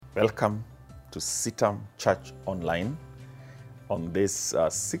Welcome to CITAM Church Online on this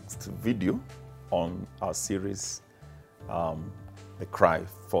sixth video on our series, The Cry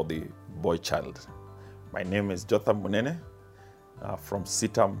for the Boy Child. My name is Jotham Munene from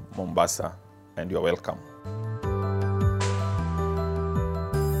CITAM Mombasa, and you're welcome.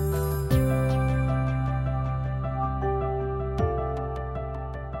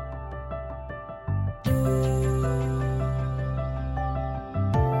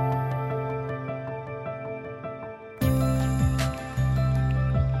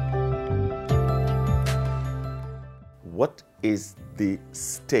 What is the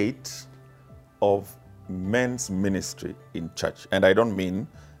state of men's ministry in church? And I don't mean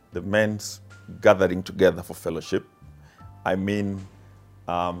the men's gathering together for fellowship. I mean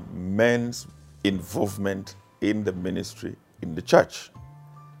men's involvement in the ministry in the church.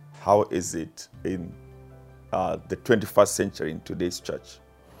 How is it in the 21st century in today's church?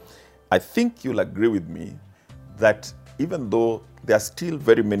 I think you'll agree with me that even though there are still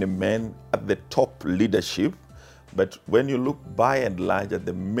very many men at the top leadership, but when you look by and large at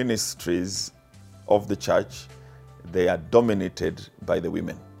the ministries of the church, they are dominated by the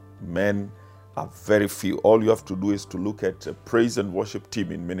women. Men are very few. All you have to do is to look at a praise and worship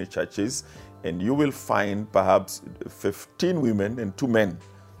team in many churches, and you will find perhaps 15 women and 2 men.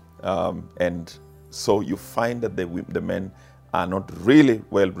 And so you find that the men are not really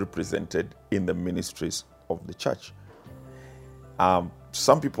well represented in the ministries of the church.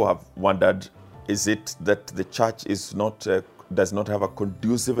 Some people have wondered, is it that the church does not have a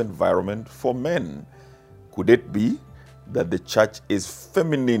conducive environment for men? Could it be that the church is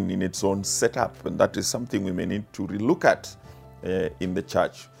feminine in its own setup? And that is something we may need to relook at in the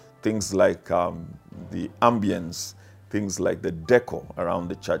church. Things like the ambience, things like the decor around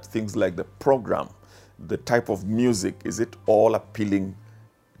the church, things like the program, the type of music. Is it all appealing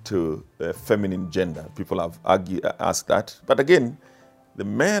to the feminine gender? People have asked that. But again, the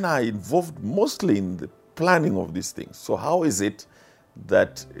men are involved mostly in the planning of these things. So how is it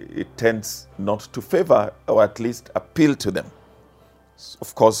that it tends not to favor or at least appeal to them?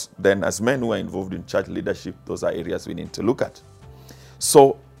 Of course, then as men who are involved in church leadership, those are areas we need to look at.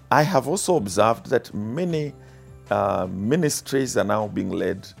 So I have also observed that many ministries are now being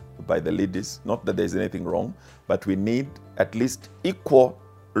led by the ladies. Not that there's anything wrong, but we need at least equal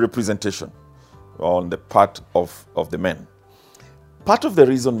representation on the part of the men. Part of the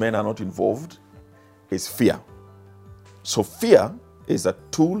reason men are not involved is fear. So fear is a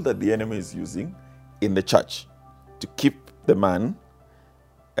tool that the enemy is using in the church to keep the man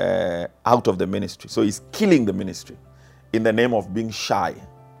out of the ministry. So he's killing the ministry in the name of being shy,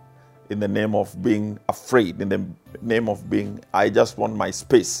 in the name of being afraid, in the name of being, I just want my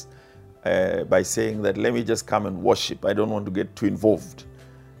space, by saying that let me just come and worship. I don't want to get too involved.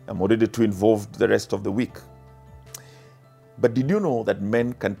 I'm already too involved the rest of the week. But did you know that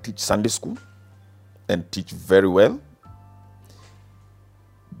men can teach Sunday school and teach very well?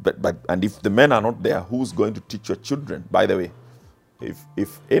 And if the men are not there, who's going to teach your children? By the way,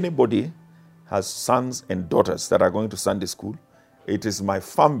 if anybody has sons and daughters that are going to Sunday school, it is my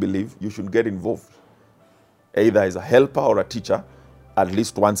firm belief you should get involved, either as a helper or a teacher, at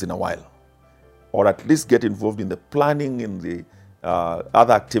least once in a while, or at least get involved in the planning, in the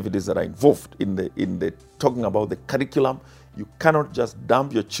other activities that are involved in the talking about the curriculum. You cannot just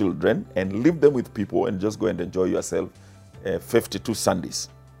dump your children and leave them with people and just go and enjoy yourself 52 Sundays.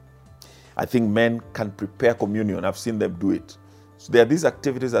 I think men can prepare communion. I've seen them do it. So there are these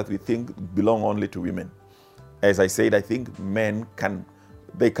activities that we think belong only to women. As I said, I think men can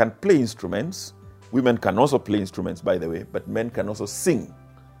play instruments. Women can also play instruments, by the way, but men can also sing.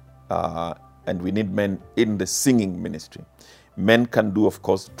 And we need men in the singing ministry. Men can do, of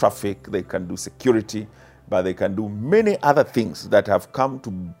course, traffic. They can do security. But they can do many other things that have come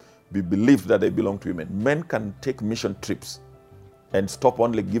to be believed that they belong to women. Men can take mission trips and stop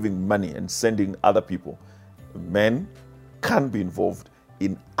only giving money and sending other people. Men can be involved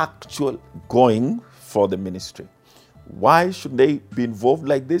in actual going for the ministry. Why should they be involved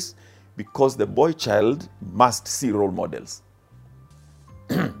like this? Because the boy child must see role models.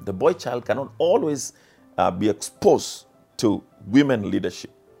 The boy child cannot always be exposed to women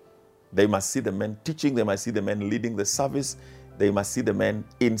leadership. They must see the men teaching, they must see the men leading the service, they must see the men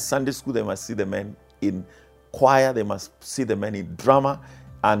in Sunday school, they must see the men in choir, they must see the men in drama,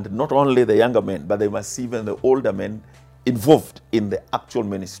 and not only the younger men, but they must see even the older men involved in the actual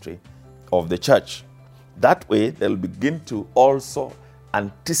ministry of the church. That way, they'll begin to also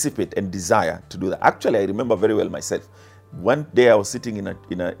anticipate and desire to do that. Actually, I remember very well myself. One day I was sitting in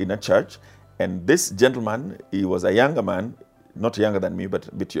a church, and this gentleman, he was a younger man, not younger than me, but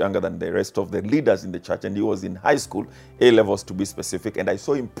a bit younger than the rest of the leaders in the church. And he was in high school, A-levels to be specific. And I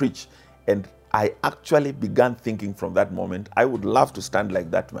saw him preach. And I actually began thinking from that moment, I would love to stand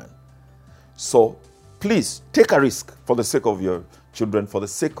like that man. So please take a risk for the sake of your children, for the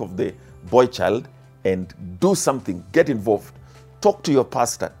sake of the boy child, and do something. Get involved. Talk to your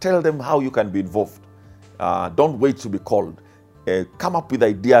pastor. Tell them how you can be involved. Don't wait to be called. Come up with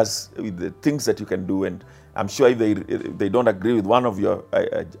ideas, with the things that you can do. And I'm sure if they don't agree with one of your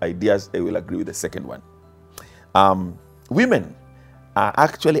ideas, they will agree with the second one. Women are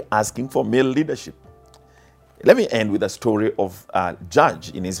actually asking for male leadership. Let me end with a story of a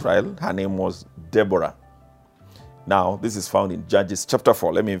judge in Israel. Her name was Deborah. Now, this is found in Judges chapter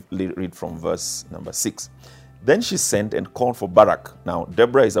 4. Let me read from verse number 6. Then she sent and called for Barak. Now,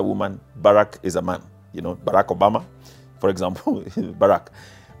 Deborah is a woman, Barak is a man. You know, Barack Obama, for example, Barak.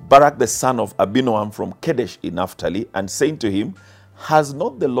 Barak, the son of Abinoam from Kadesh in Naphtali, and saying to him, has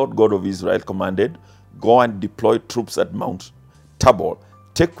not the Lord God of Israel commanded, go and deploy troops at Mount Tabor?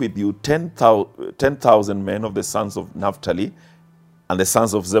 Take with you 10,000 men of the sons of Naphtali and the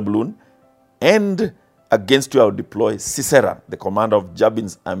sons of Zebulun, and against you I will deploy Sisera, the commander of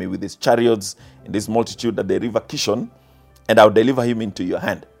Jabin's army, with his chariots and this multitude at the river Kishon, and I will deliver him into your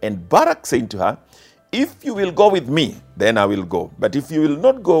hand. And Barak saying to her, if you will go with me, then I will go. But if you will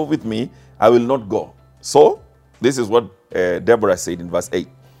not go with me, I will not go. So, this is what Deborah said in verse 8.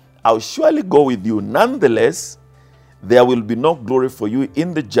 I will surely go with you. Nonetheless, there will be no glory for you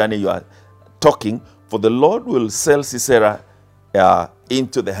in the journey you are talking, for the Lord will sell Sisera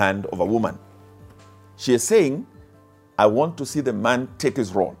into the hand of a woman. She is saying, I want to see the man take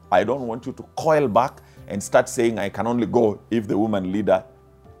his role. I don't want you to coil back and start saying, I can only go if the woman leader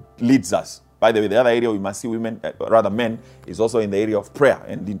leads us. By the way, the other area we must see men, is also in the area of prayer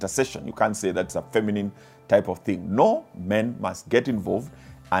and intercession. You can't say that's a feminine type of thing. No, men must get involved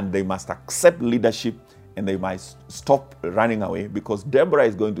and they must accept leadership and they must stop running away, because Deborah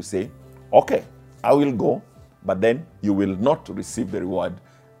is going to say, okay, I will go, but then you will not receive the reward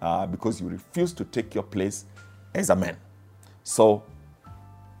because you refuse to take your place as a man. So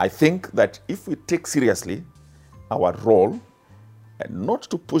I think that if we take seriously our role, and not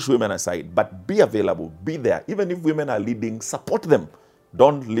to push women aside, but be available, be there. Even if women are leading, support them.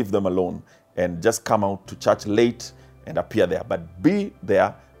 Don't leave them alone and just come out to church late and appear there. But be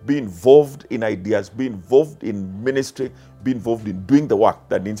there, be involved in ideas, be involved in ministry, be involved in doing the work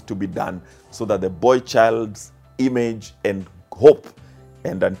that needs to be done, so that the boy child's image and hope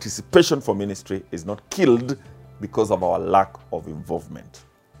and anticipation for ministry is not killed because of our lack of involvement.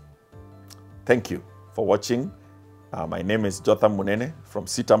 Thank you for watching. My name is Jotham Munene from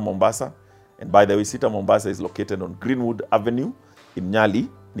CITAM Mombasa. And by the way, CITAM Mombasa is located on Greenwood Avenue in Nyali,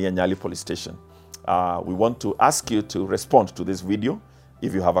 near Nyali Police Station. We want to ask you to respond to this video.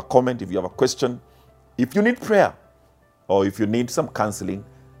 If you have a comment, if you have a question, if you need prayer, or if you need some counseling,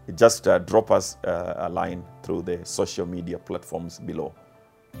 just drop us a line through the social media platforms below.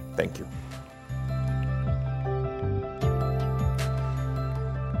 Thank you.